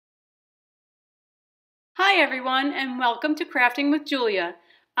Hi everyone, and welcome to Crafting with Julia.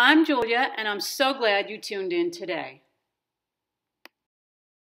 I'm Julia and I'm so glad you tuned in today.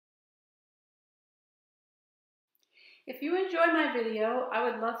 If you enjoy my video, I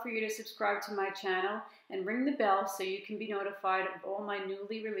would love for you to subscribe to my channel and ring the bell so you can be notified of all my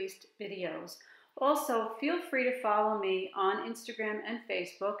newly released videos. Also, feel free to follow me on Instagram and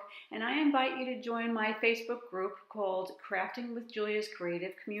Facebook, and I invite you to join my Facebook group called Crafting with Julia's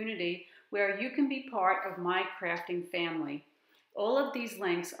Creative Community, where you can be part of my crafting family. All of these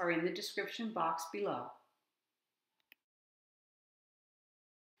links are in the description box below.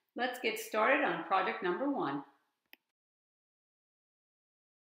 Let's get started on project number 1.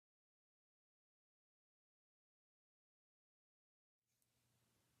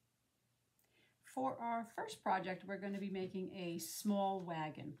 For our first project, we're going to be making a small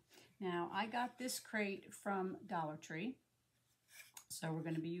wagon. Now, I got this crate from Dollar Tree, so we're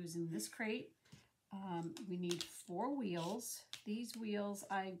going to be using this crate. We need 4 wheels. These wheels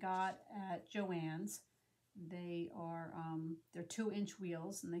I got at Joann's. They are they're 2-inch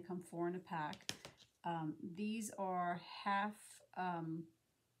wheels, and they come 4 in a pack. These are half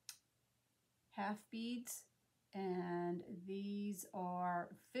beads, and these are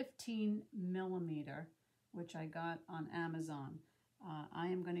 15 millimeter, which I got on Amazon. I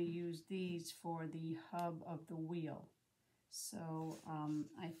am going to use these for the hub of the wheel. So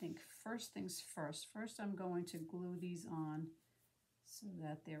I think first things first. First I'm going to glue these on so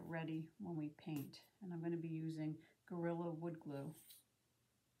that they're ready when we paint. And I'm going to be using Gorilla wood glue.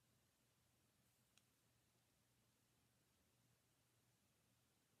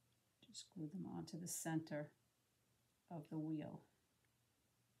 Just glue them onto the center of the wheel.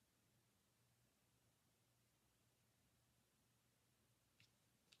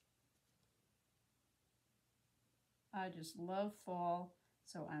 I just love fall,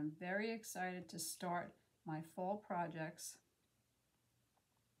 so I'm very excited to start my fall projects.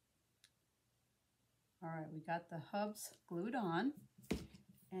 All right, we got the hubs glued on,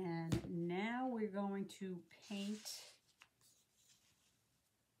 and now we're going to paint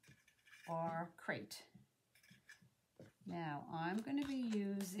our crate. Now, I'm going to be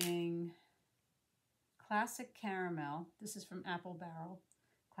using Classic Caramel. This is from Apple Barrel,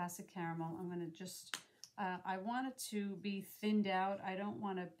 Classic Caramel. I'm going to just I want it to be thinned out. I don't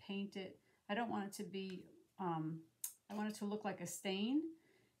want to paint it. I don't want it to be, I want it to look like a stain.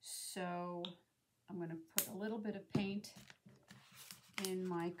 So I'm going to put a little bit of paint in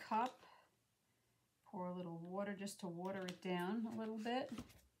my cup. Pour a little water just to water it down a little bit.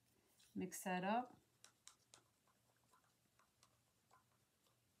 Mix that up.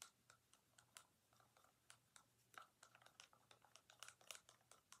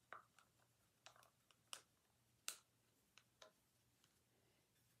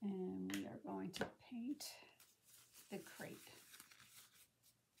 And we are going to paint the crate.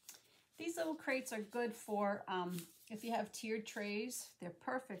 These little crates are good for, if you have tiered trays, they're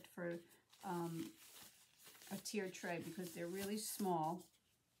perfect for a tiered tray because they're really small.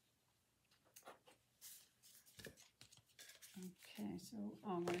 Okay, so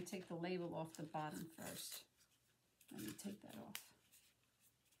I'm going to take the label off the bottom first. Let me take that off.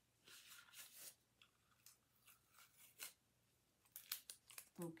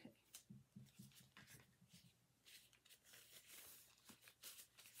 Okay.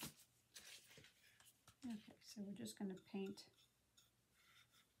 Okay, so we're just going to paint.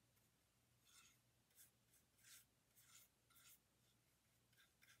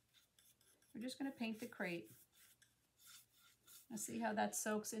 We're just going to paint the crate. Now see how that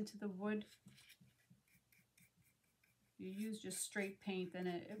soaks into the wood? If you use just straight paint, then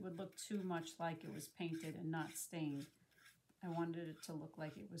it would look too much like it was painted and not stained. I wanted it to look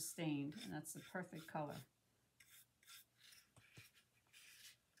like it was stained, and that's the perfect color.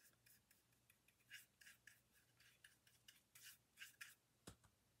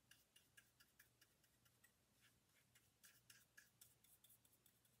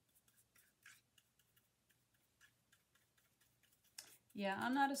 Yeah,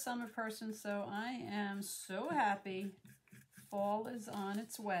 I'm not a summer person, so I am so happy fall is on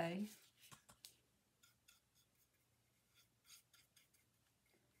its way.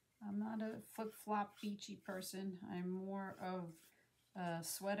 I'm not a flip-flop beachy person. I'm more of a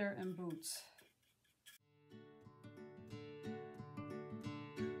sweater and boots.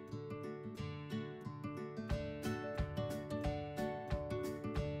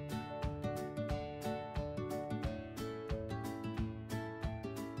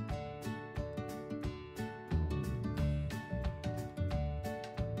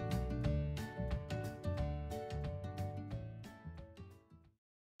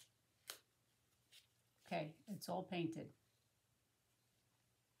 Okay, it's all painted.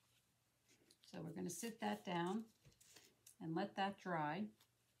 So we're going to sit that down and let that dry.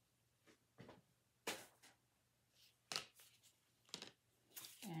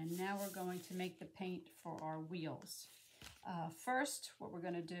 And now we're going to make the paint for our wheels. First, what we're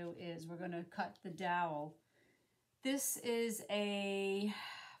going to do is we're going to cut the dowel. This is a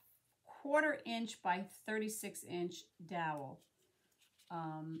 1/4 inch by 36 inch dowel.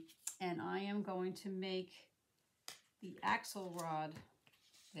 And I am going to make the axle rod,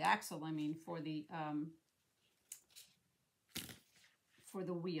 the axle, I mean, for the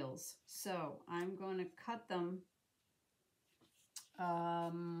wheels. So I'm going to cut them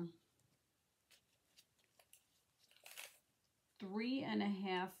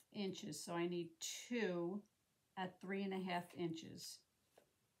 3.5 inches. So I need 2 at 3.5 inches.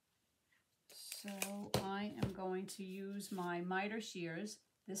 So I am going to use my miter shears.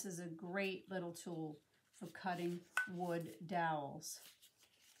 This is a great little tool for cutting wood dowels.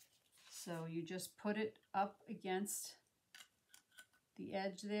 So you just put it up against the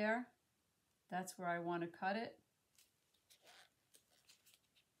edge there. That's where I want to cut it.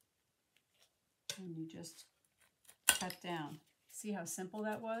 And you just cut down. See how simple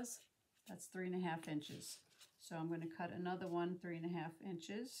that was? That's 3.5 inches. So I'm going to cut another one 3.5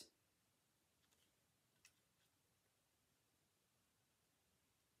 inches.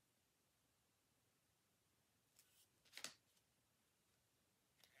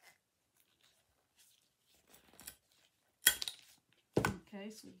 Okay,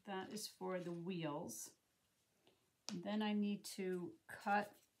 so that is for the wheels. And then I need to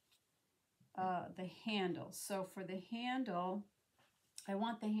cut the handle. So for the handle, I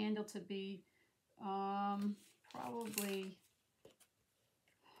want the handle to be probably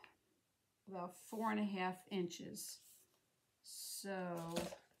about 4.5 inches. So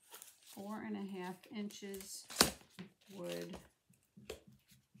 4.5 inches would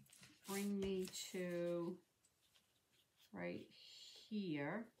bring me to right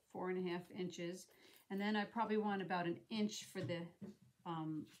here, 4.5 inches. And then I probably want about 1 inch for the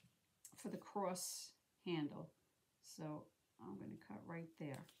cross handle. So I'm going to cut right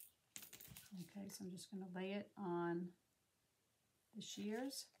there. Okay, so I'm just going to lay it on the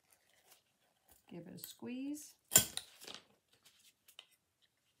shears, give it a squeeze.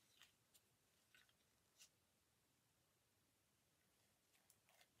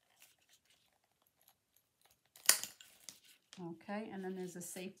 Okay, and then there's a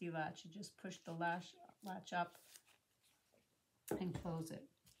safety latch. You just push the latch up and close it.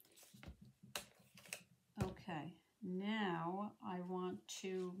 Okay, now I want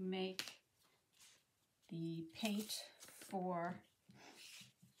to make the paint for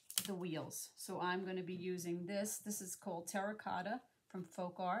the wheels. So I'm going to be using this. This is called Terracotta from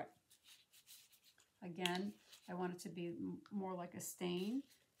Folk Art. Again, I want it to be more like a stain.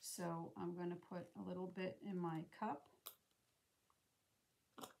 So I'm going to put a little bit in my cup.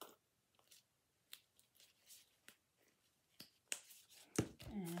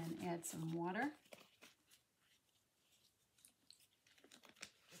 And add some water.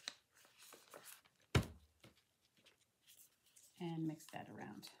 And mix that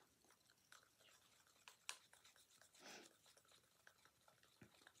around.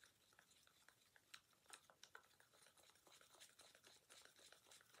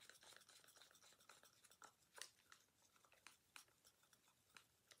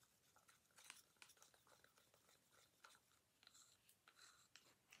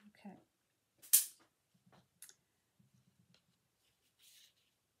 Okay.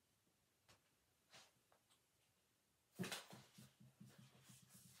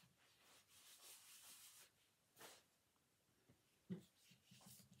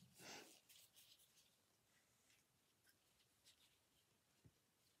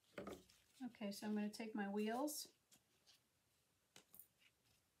 Okay, so I'm going to take my wheels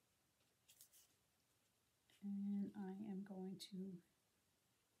and I am going to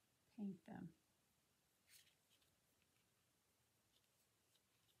paint them.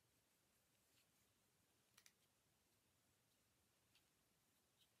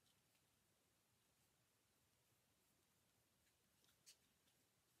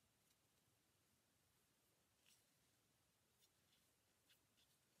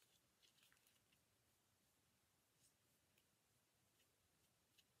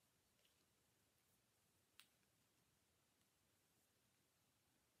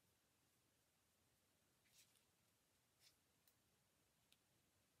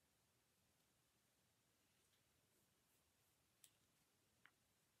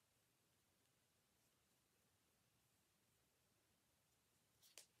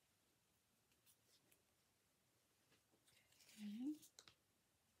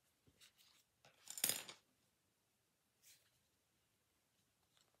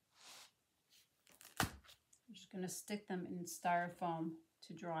 going to stick them in styrofoam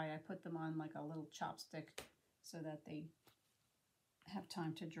to dry. I put them on like a little chopstick so that they have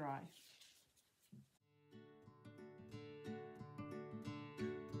time to dry.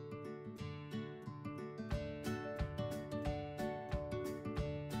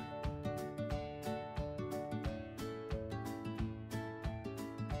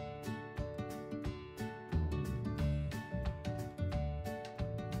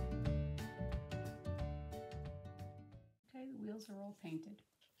 Okay, the wheels are all painted.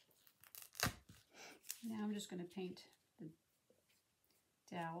 Now I'm just going to paint the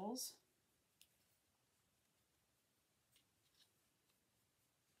dowels.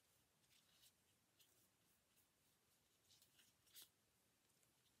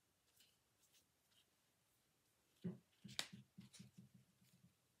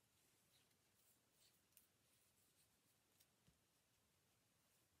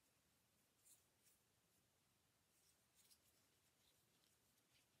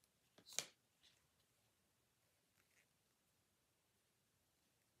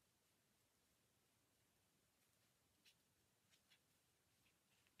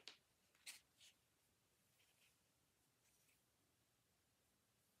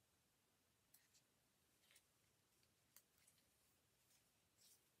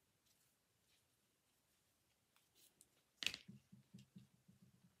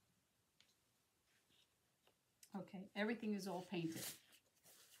 Okay, everything is all painted.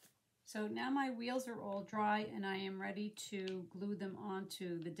 So now my wheels are all dry and I am ready to glue them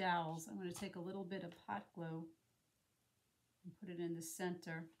onto the dowels. I'm going to take a little bit of hot glue and put it in the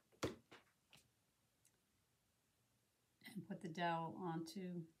center and put the dowel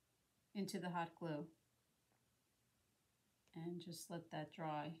into the hot glue and just let that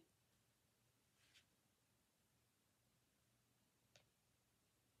dry.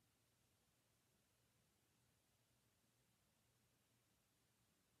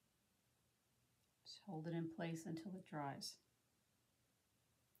 Just hold it in place until it dries.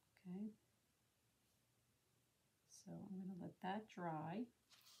 Okay. So I'm going to let that dry.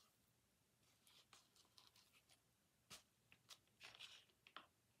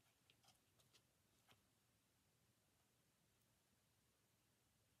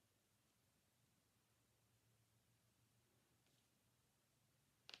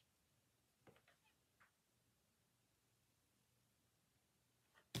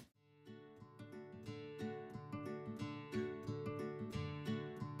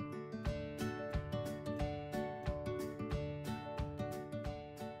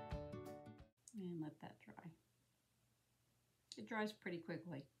 And let that dry. It dries pretty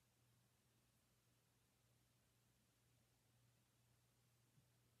quickly.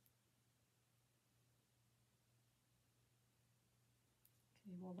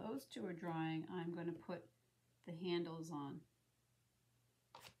 Okay, while those two are drying, I'm going to put the handles on.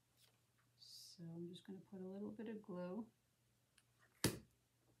 So I'm just going to put a little bit of glue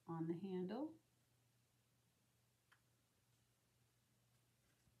on the handle,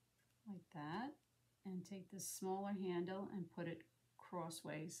 like that, and take this smaller handle and put it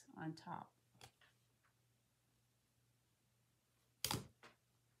crossways on top.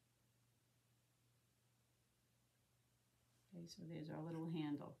 Okay, so there's our little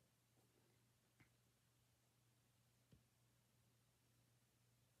handle.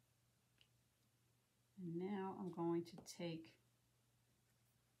 And now I'm going to take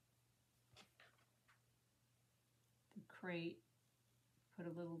the crate, put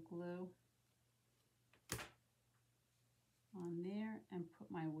a little glue on there, and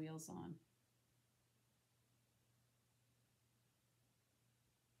put my wheels on.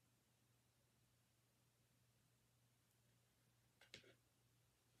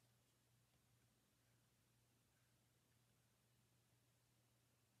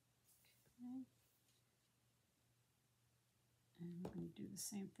 Okay. And we're going to do the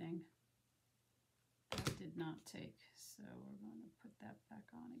same thing. That did not take, so we're going to put that back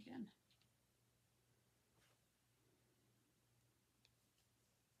on again.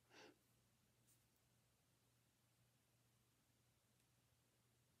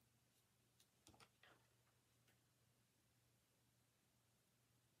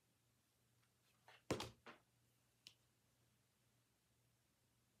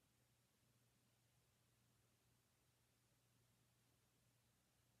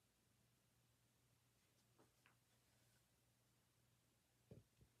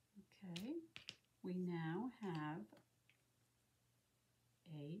 Okay, we now have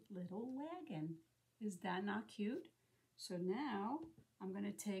a little wagon. Is that not cute? So now I'm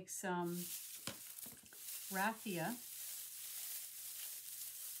going to take some raffia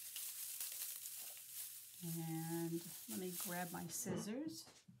And let me grab my scissors.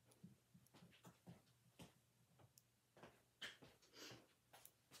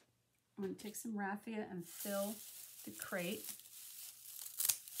 I'm going to take some raffia and fill the crate.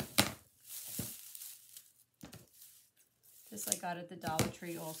 This I got at the Dollar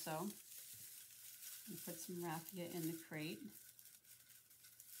Tree also. And put some raffia in the crate.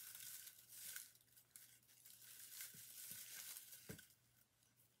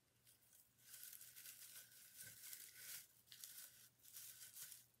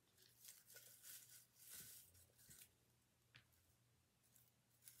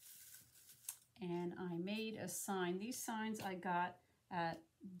 And I made a sign. These signs I got at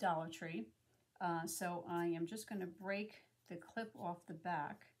Dollar Tree. So I am just going to break the clip off the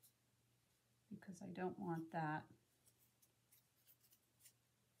back because I don't want that.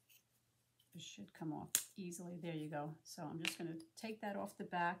 This should come off easily. There you go. So I'm just going to take that off the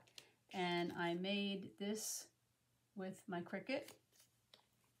back, and I made this with my Cricut.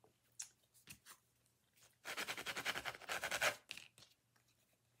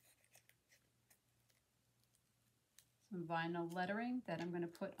 Some vinyl lettering that I'm going to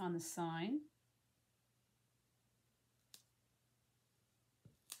put on the sign.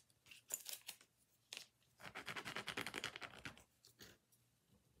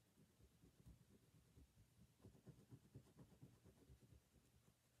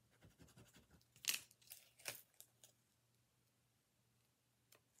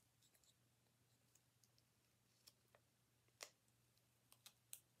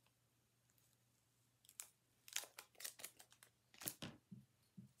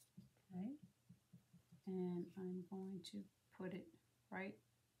 And I'm going to put it right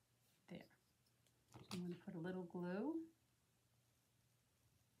there. So I'm going to put a little glue.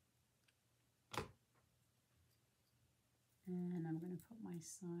 And I'm going to put my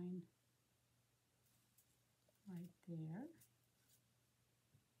sign right there.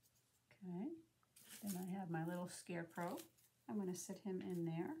 Okay. Then I have my little scarecrow. I'm going to sit him in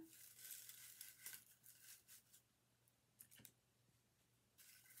there.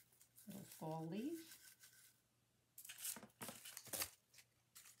 Little fall leaf.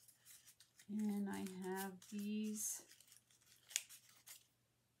 And I have these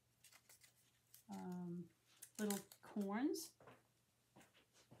little corns.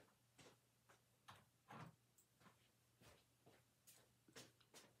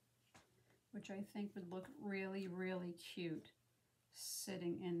 Which I think would look really, really cute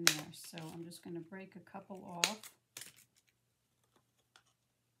sitting in there. So I'm just going to break a couple off.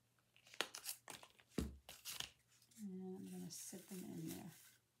 And I'm going to sit them in there.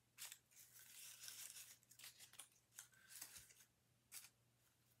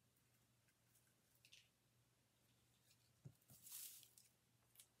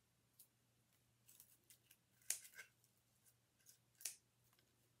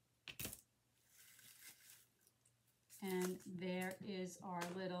 And there is our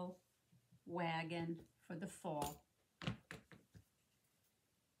little wagon for the fall.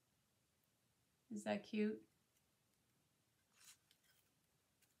 Is that cute?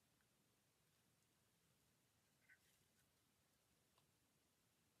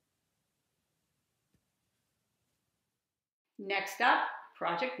 Next up,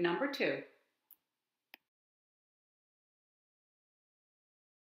 project number 2.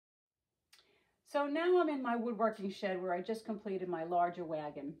 So now I'm in my woodworking shed where I just completed my larger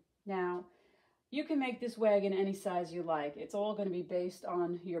wagon. Now, you can make this wagon any size you like. It's all going to be based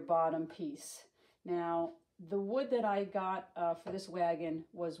on your bottom piece. Now, the wood that I got for this wagon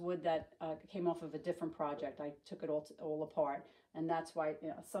was wood that came off of a different project. I took it all apart, and that's why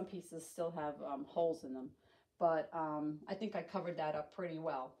some pieces still have holes in them. But I think I covered that up pretty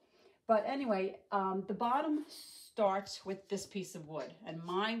well. But anyway, the bottom starts with this piece of wood, and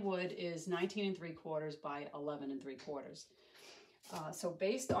my wood is 19 3/4 by 11 3/4. So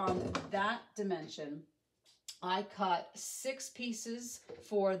based on that dimension, I cut 6 pieces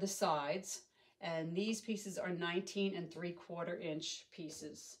for the sides, and these pieces are 19 3/4 inch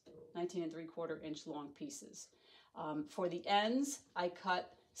pieces, 19 3/4 inch long pieces. For the ends, I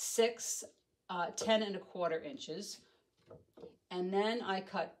cut 6 10 1/4 inches, and then I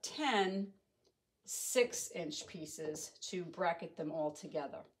cut 10 6-inch pieces to bracket them all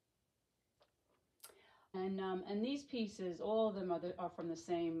together. And these pieces, all of them are from the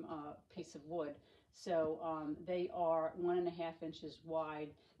same piece of wood. So they are 1.5 inches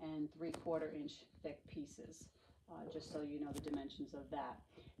wide and 3/4 inch thick pieces, just so you know the dimensions of that.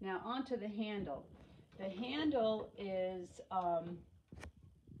 Now onto the handle. The handle is,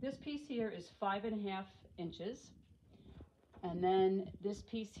 this piece here is 5.5 inches. And then this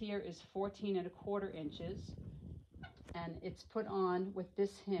piece here is 14¼ inches, and it's put on with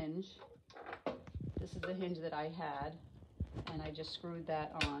this hinge. This is the hinge that I had, and I just screwed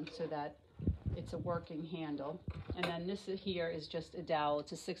that on so that it's a working handle. And then this here is just a dowel.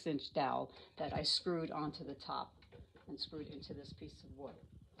 It's a 6-inch dowel that I screwed onto the top and screwed into this piece of wood.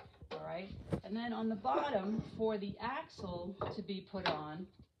 All right, and then on the bottom for the axle to be put on,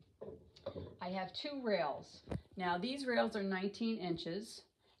 I have 2 rails. Now these rails are 19 inches,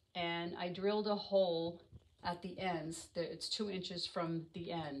 and I drilled a hole at the ends. It's 2 inches from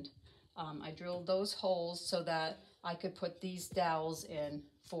the end. I drilled those holes so that I could put these dowels in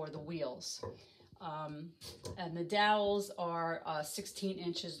for the wheels. And the dowels are 16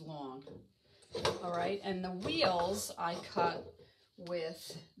 inches long. All right, and the wheels I cut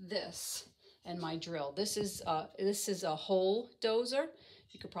with this and my drill. This is a hole dozer.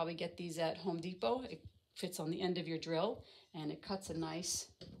 You could probably get these at Home Depot. It fits on the end of your drill, and it cuts a nice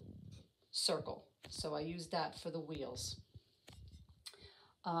circle. So I use that for the wheels.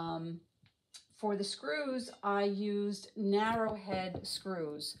 For the screws, I used narrow head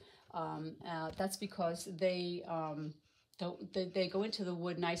screws. That's because they go into the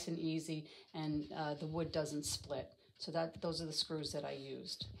wood nice and easy, and the wood doesn't split. So those are the screws that I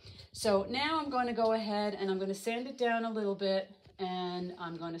used. So now I'm going to go ahead and I'm going to sand it down a little bit, and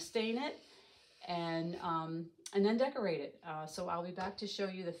I'm going to stain it, and then decorate it. So I'll be back to show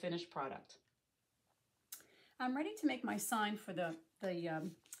you the finished product. I'm ready to make my sign for the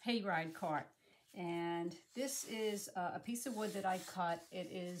hayride cart. And this is a piece of wood that I cut. It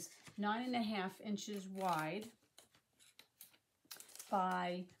is 9½ inches wide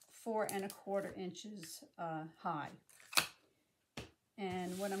by 4¼ inches high.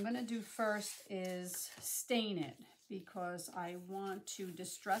 And what I'm going to do first is stain it, because I want to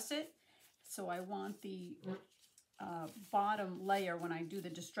distress it. So I want the bottom layer, when I do the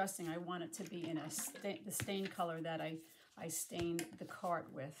distressing, I want it to be in the stain color that I stained the cart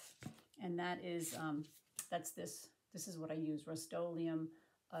with. And that is, this is what I use, Rust-Oleum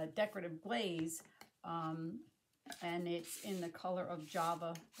decorative glaze, and it's in the color of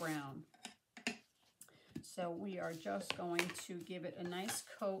Java brown. So we are just going to give it a nice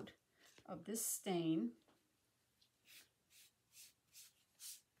coat of this stain.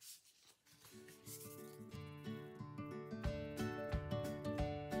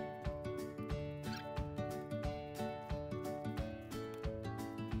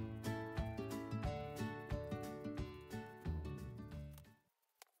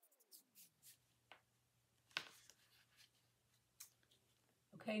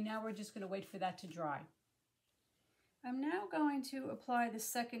 Okay, now we're just going to wait for that to dry. I'm now going to apply the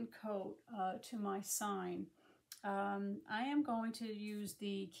second coat to my sign. I am going to use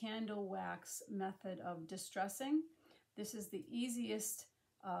the candle wax method of distressing. This is the easiest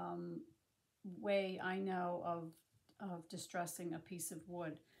way I know of distressing a piece of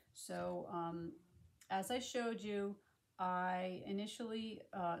wood. So as I showed you, I initially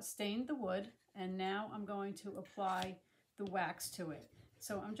stained the wood, and now I'm going to apply the wax to it.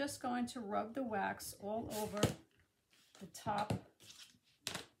 So I'm just going to rub the wax all over the top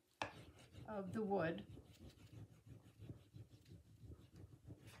of the wood.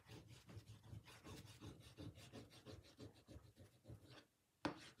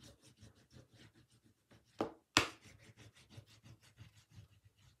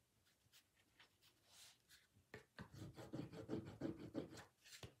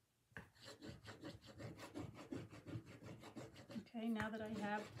 Okay, now that I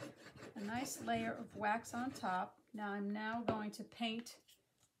have a nice layer of wax on top, I'm now going to paint,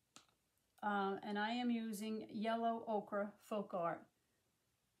 and I am using yellow ochre folk art.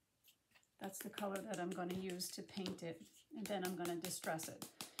 That's the color that I'm going to use to paint it, and then I'm going to distress it.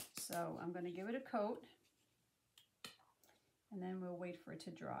 So I'm going to give it a coat, and then we'll wait for it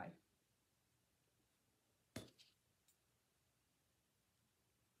to dry.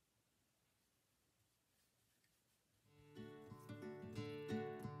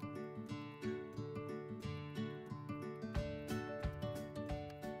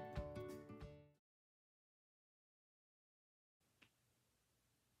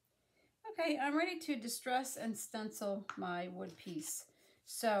 Okay, I'm ready to distress and stencil my wood piece.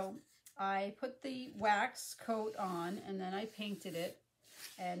 So I put the wax coat on, and then I painted it.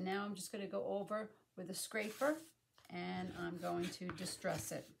 And now I'm just going to go over with a scraper, and I'm going to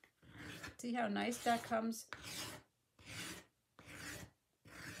distress it. See how nice that comes?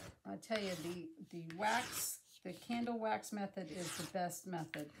 I tell you, the candle wax method is the best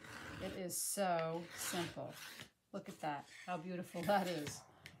method. It is so simple. Look at that, how beautiful that is.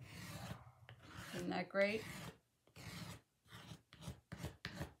 Isn't that great?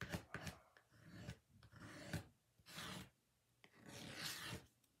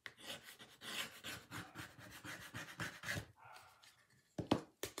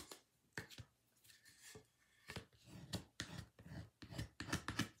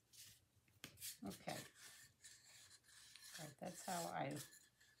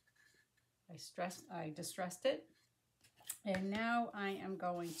 That's how I distressed it. And now I am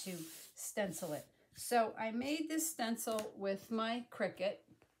going to stencil it. So I made this stencil with my Cricut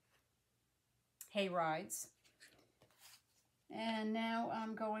hay rides. And now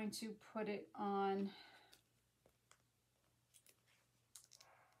I'm going to put it on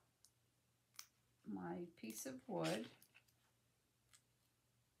my piece of wood.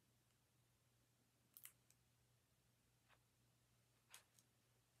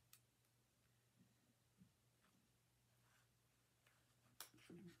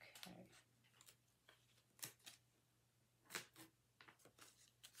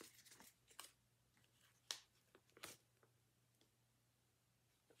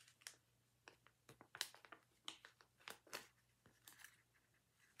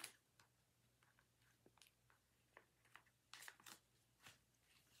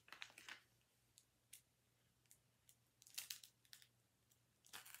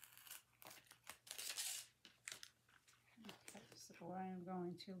 Okay. So I am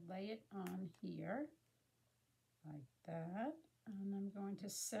going to lay it on here like that, and I'm going to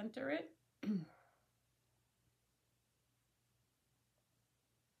center it.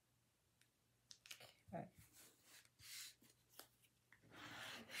 Okay.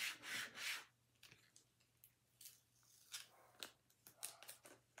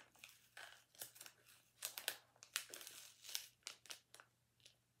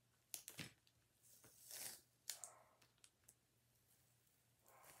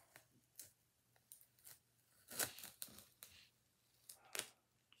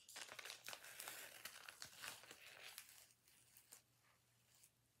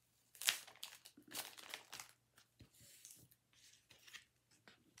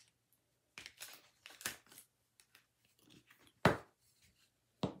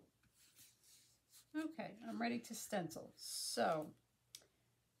 Okay, I'm ready to stencil. So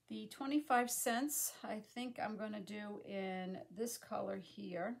the 25 cents, I think I'm going to do in this color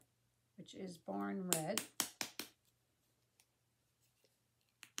here, which is Barn Red.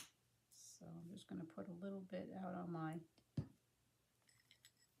 So I'm just going to put a little bit out on my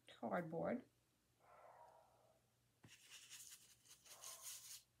cardboard.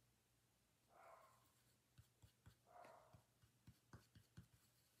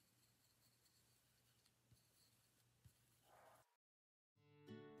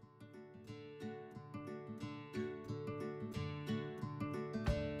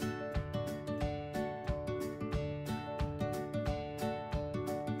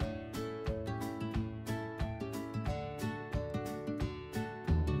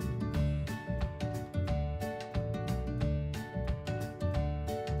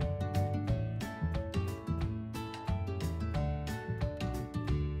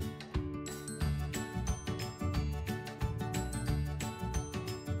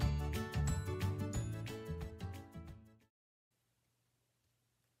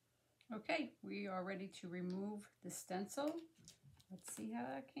 Okay, we are ready to remove the stencil. Let's see how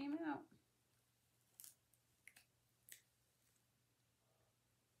that came out.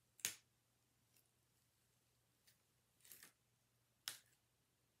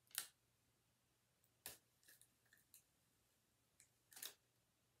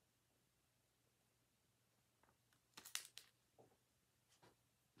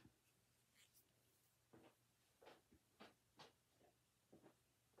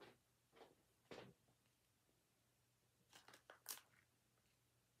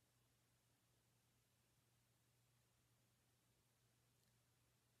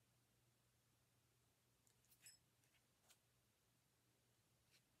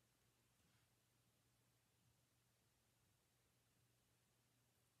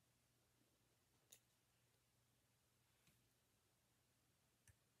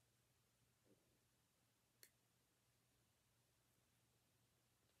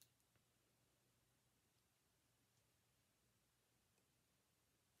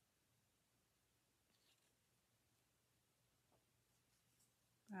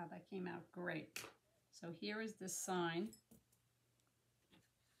 Wow, that came out great. So here is the sign.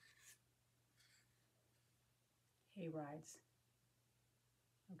 Hay rides.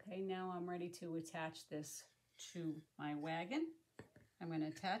 Okay, now I'm ready to attach this to my wagon. I'm going to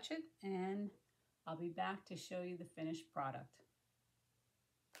attach it and I'll be back to show you the finished product.